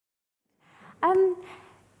Um,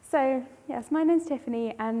 so, yes, my name's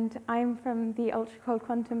Tiffany, and I'm from the ultracold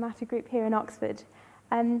quantum matter group here in Oxford.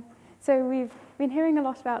 So we've been hearing a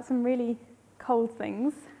lot about some really cold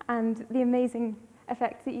things and the amazing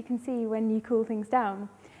effects that you can see when you cool things down.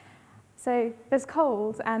 So there's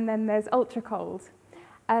cold, and then there's ultracold.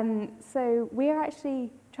 So we are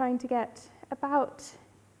actually trying to get about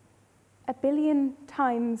 1 billion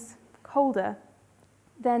times colder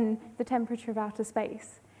than the temperature of outer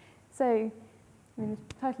space. So, the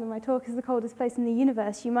title of my talk is The Coldest Place in the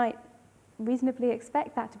Universe. You might reasonably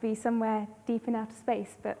expect that to be somewhere deep in outer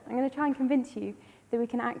space, but I'm going to try and convince you that we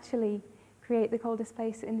can actually create the coldest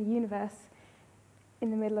place in the universe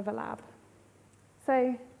in the middle of a lab.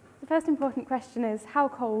 So, the first important question is, how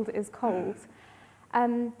cold is cold?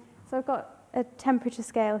 So I've got a temperature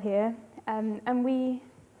scale here, and we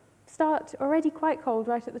start already quite cold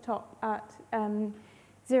right at the top at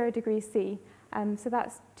 0 degrees C. So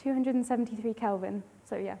that's 273 Kelvin.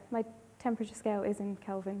 So yeah, my temperature scale is in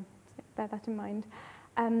Kelvin, so bear that in mind.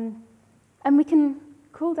 And we can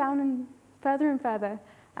cool down and further,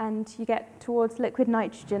 and you get towards liquid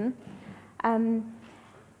nitrogen. And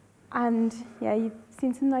yeah, you've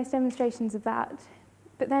seen some nice demonstrations of that.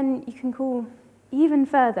 But then you can cool even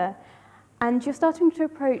further, and you're starting to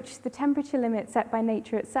approach the temperature limit set by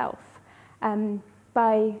nature itself.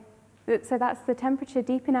 So that's the temperature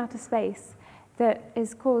deep in outer space that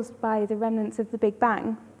is caused by the remnants of the Big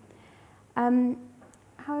Bang.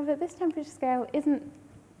 However, this temperature scale isn't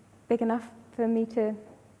big enough for me to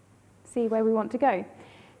see where we want to go.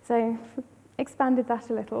 So we've expanded that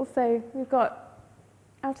a little. So we've got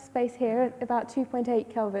outer space here at about 2.8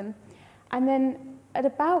 Kelvin. And then at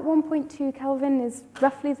about 1.2 Kelvin is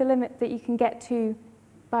roughly the limit that you can get to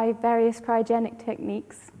by various cryogenic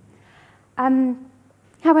techniques.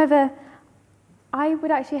 However, I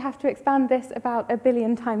would actually have to expand this about 1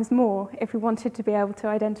 billion times more if we wanted to be able to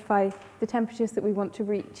identify the temperatures that we want to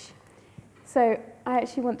reach. So I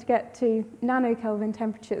actually want to get to nanokelvin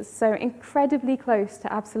temperatures, so incredibly close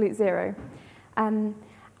to absolute zero. And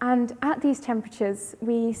at these temperatures,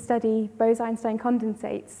 we study Bose-Einstein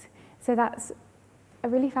condensates. So that's a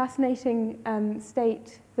really fascinating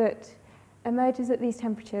state that emerges at these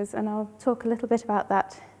temperatures, and I'll talk a little bit about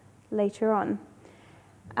that later on.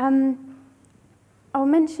 I'll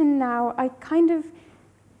mention now, I kind of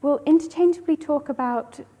will interchangeably talk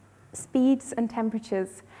about speeds and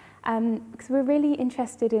temperatures, because we're really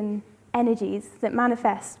interested in energies that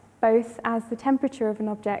manifest both as the temperature of an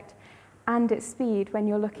object and its speed when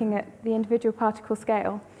you're looking at the individual particle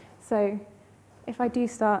scale. So if I do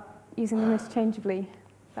start using them interchangeably,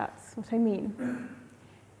 that's what I mean.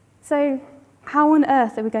 So how on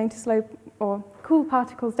earth are we going to slow or cool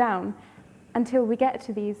particles down until we get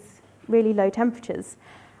to these really low temperatures?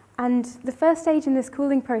 And the first stage in this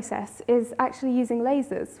cooling process is actually using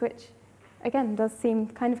lasers, which again does seem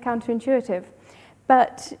kind of counterintuitive.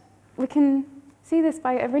 But we can see this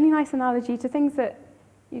by a really nice analogy to things that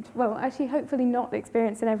you'd, well, actually hopefully not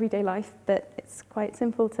experience in everyday life, but it's quite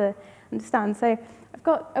simple to understand. So I've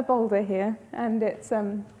got a boulder here, and it's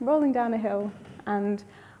rolling down a hill, and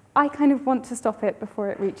I kind of want to stop it before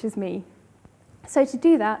it reaches me. So to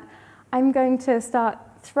do that, I'm going to start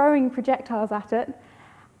throwing projectiles at it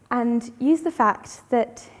and use the fact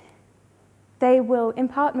that they will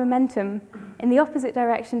impart momentum in the opposite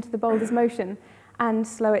direction to the boulder's motion and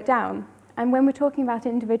slow it down. And when we're talking about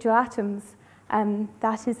individual atoms,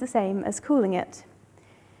 that is the same as cooling it.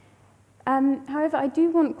 However, I do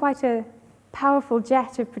want quite a powerful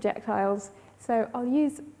jet of projectiles, so I'll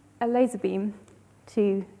use a laser beam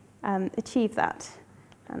to achieve that.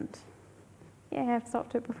 And yeah, I've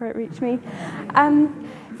stopped it before it reached me.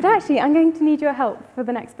 But actually, I'm going to need your help for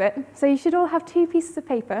the next bit. So you should all have 2 pieces of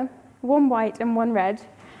paper, one white and one red.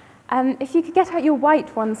 If you could get out your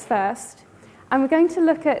white ones first, and we're going to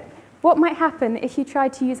look at what might happen if you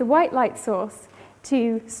tried to use a white light source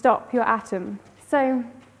to stop your atom. So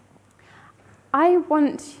I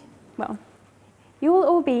want, well, you will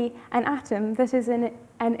all be an atom that is in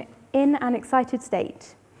an excited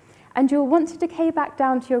state. And you'll want to decay back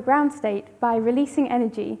down to your ground state by releasing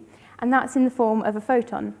energy, and that's in the form of a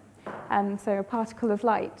photon, so a particle of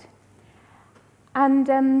light. And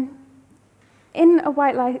in a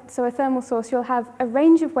white light, so a thermal source, you'll have a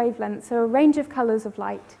range of wavelengths, so a range of colors of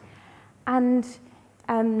light. And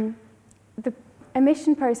the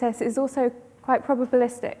emission process is also quite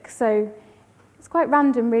probabilistic, so it's quite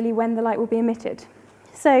random, really, when the light will be emitted.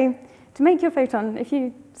 So to make your photon, if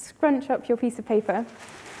you scrunch up your piece of paper,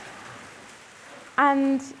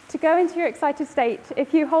 and to go into your excited state,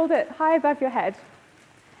 if you hold it high above your head,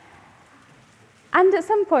 and at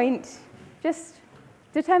some point, just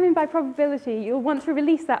determined by probability, you'll want to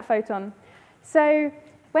release that photon. So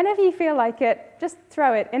whenever you feel like it, just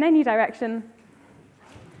throw it in any direction.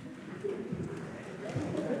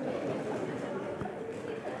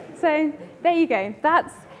 So there you go.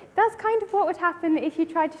 That's kind of what would happen if you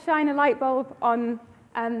tried to shine a light bulb on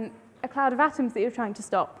a cloud of atoms that you're trying to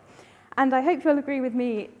stop. And I hope you'll agree with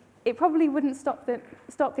me, it probably wouldn't stop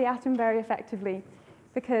the atom very effectively,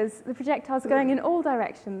 because the projectiles are going in all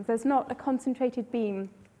directions. There's not a concentrated beam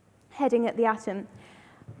heading at the atom.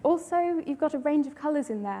 Also, you've got a range of colors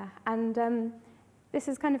in there, and this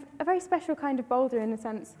is kind of a very special kind of boulder in a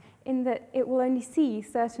sense, in that it will only see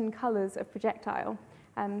certain colors of projectile,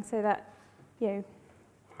 so that,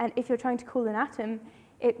 and if you're trying to cool an atom,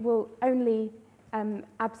 it will only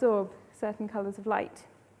absorb certain colors of light.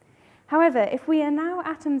 However, if we are now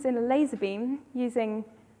atoms in a laser beam using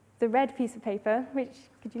the red piece of paper, which,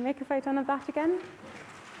 could you make a photon of that again?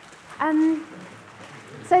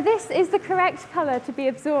 So this is the correct color to be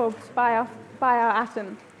absorbed by our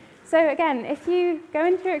atom. So again, if you go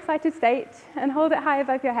into your excited state and hold it high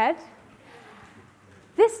above your head,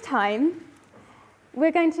 this time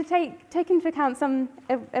we're going to take into account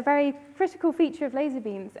a very critical feature of laser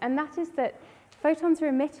beams, and that is that photons are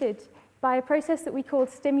emitted by a process that we call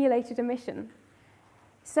stimulated emission.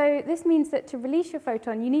 So this means that to release your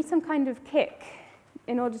photon, you need some kind of kick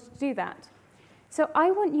in order to do that. So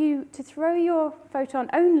I want you to throw your photon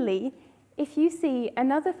only if you see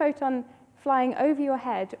another photon flying over your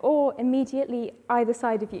head or immediately either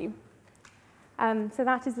side of you. So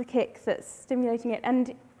that is the kick that's stimulating it.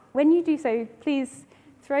 And when you do so, please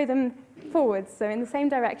throw them forwards, so in the same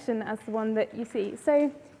direction as the one that you see.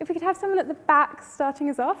 So if we could have someone at the back starting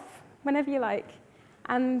us off, whenever you like.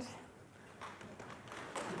 And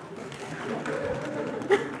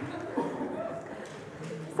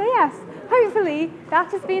so yes, hopefully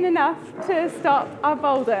that has been enough to stop our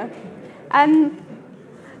boulder.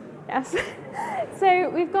 Yes. So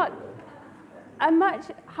we've got a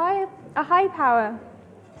high power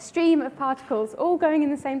stream of particles all going in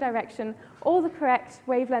the same direction, all the correct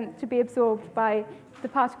wavelength to be absorbed by the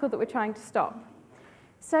particle that we're trying to stop.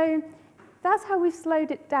 So that's how we've slowed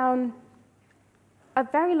it down a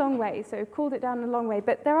very long way, so cooled it down a long way,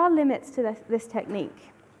 but there are limits to this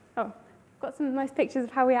technique. Oh, I've got some nice pictures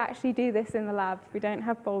of how we actually do this in the lab. We don't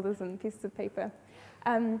have boulders and pieces of paper.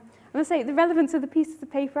 I'm going to say the relevance of the pieces of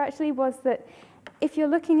paper actually was that if you're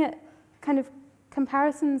looking at kind of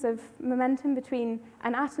comparisons of momentum between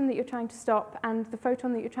an atom that you're trying to stop and the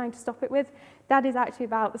photon that you're trying to stop it with, that is actually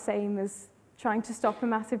about the same as trying to stop a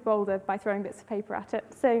massive boulder by throwing bits of paper at it.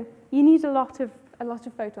 So you need a lot of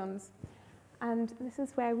photons, and this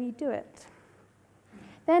is where we do it.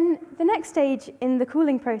 Then the next stage in the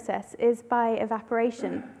cooling process is by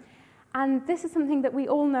evaporation. And this is something that we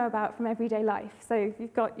all know about from everyday life. So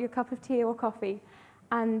you've got your cup of tea or coffee,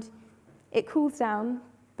 and it cools down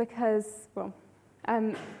because, well,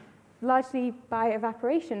 largely by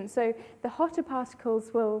evaporation. So the hotter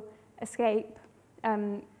particles will escape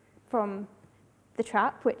from the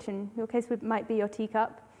trap, which in your case might be your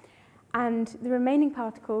teacup, and the remaining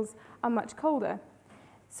particles are much colder.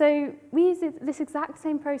 So we use this exact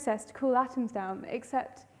same process to cool atoms down,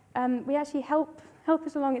 except we actually help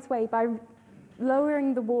it along its way by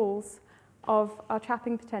lowering the walls of our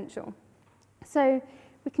trapping potential. So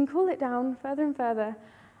we can cool it down further and further,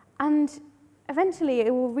 and eventually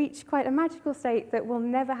it will reach quite a magical state that will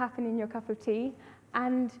never happen in your cup of tea,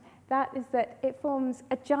 and that is that it forms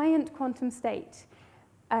a giant quantum state,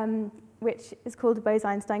 which is called a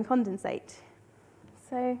Bose-Einstein condensate.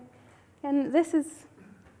 So, and this is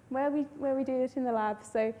where we do it in the lab.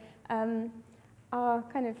 So our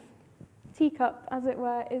kind of teacup, as it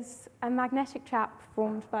were, is a magnetic trap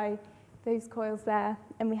formed by those coils there,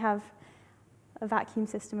 and we have a vacuum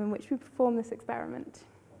system in which we perform this experiment.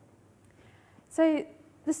 So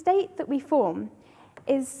the state that we form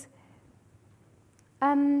is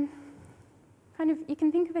kind of, you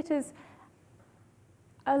can think of it as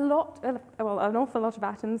an awful lot of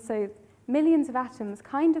atoms, so millions of atoms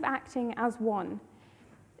kind of acting as one.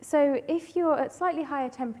 So if you're at slightly higher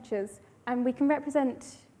temperatures, and we can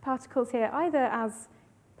represent particles here either as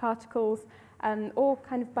particles or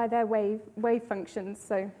kind of by their wave functions,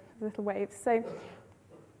 so little waves. So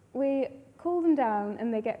we cool them down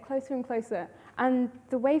and they get closer and closer, and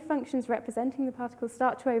the wave functions representing the particles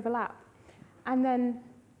start to overlap. And then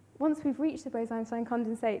once we've reached the Bose-Einstein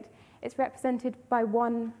condensate, it's represented by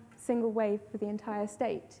one single wave for the entire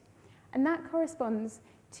state. And that corresponds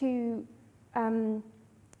to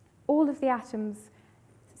all of the atoms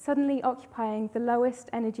suddenly occupying the lowest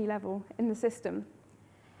energy level in the system.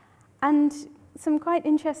 And some quite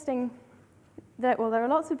interesting there are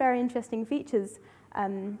lots of very interesting features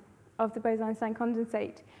of the Bose-Einstein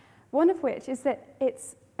condensate, one of which is that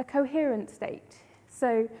it's a coherent state.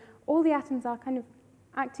 So all the atoms are kind of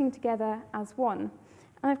acting together as one.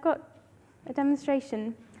 And I've got a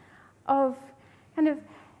demonstration of kind of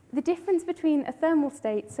the difference between a thermal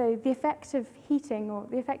state, so the effect of heating or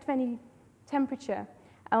the effect of any temperature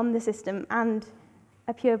on the system, and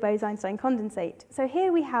a pure Bose-Einstein condensate. So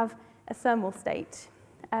here we have a thermal state.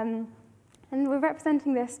 And we're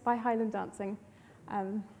representing this by Highland dancing.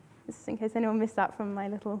 Just in case anyone missed that from my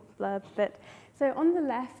little blurb. So on the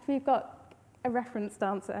left, we've got a reference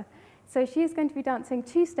dancer. So she is going to be dancing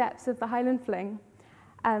 2 steps of the Highland Fling.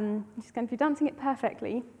 She's going to be dancing it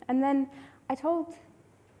perfectly. And then I told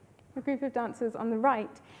a group of dancers on the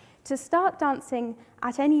right to start dancing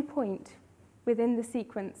at any point within the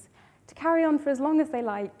sequence, to carry on for as long as they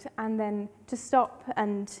liked, and then to stop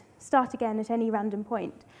and start again at any random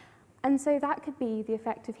point. And so that could be the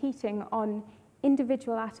effect of heating on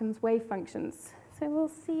individual atoms' wave functions. So we'll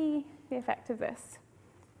see the effect of this.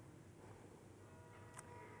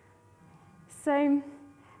 So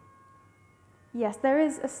yes, there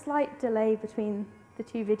is a slight delay between the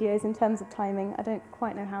 2 videos in terms of timing. I don't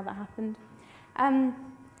quite know how that happened.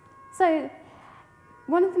 So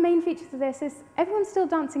one of the main features of this is everyone's still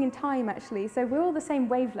dancing in time, actually. So we're all the same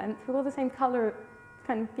wavelength, we're all the same color,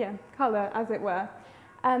 color, as it were.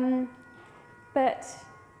 But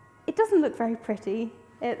it doesn't look very pretty.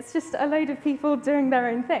 It's just a load of people doing their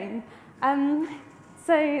own thing.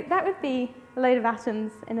 So that would be a load of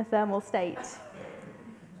atoms in a thermal state.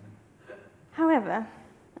 However,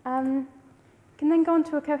 can then go on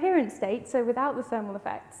to a coherent state, so without the thermal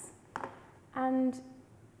effects. And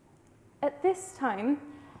at this time,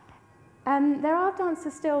 there are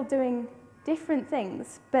dancers still doing different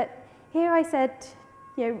things, but here I said,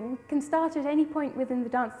 we can start at any point within the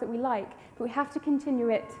dance that we like, but we have to continue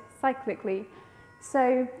it cyclically.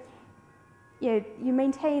 So you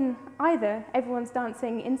maintain either everyone's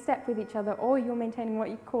dancing in step with each other, or you're maintaining what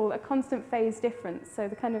you call a constant phase difference. So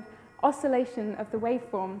the kind of oscillation of the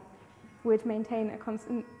waveform would maintain a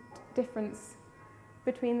constant difference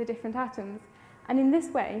between the different atoms. And in this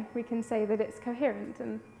way, we can say that it's coherent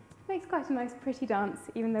and makes quite a nice, pretty dance,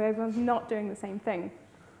 even though everyone's not doing the same thing.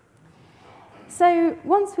 So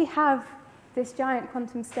once we have this giant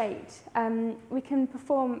quantum state, we can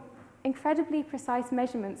perform incredibly precise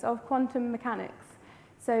measurements of quantum mechanics.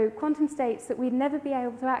 So quantum states that we'd never be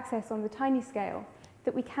able to access on the tiny scale,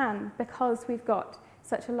 that we can because we've got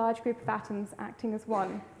such a large group of atoms acting as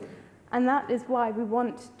one. And that is why we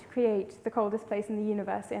want to create the coldest place in the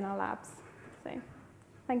universe in our labs. So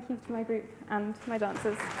thank you to my group and my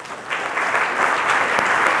dancers.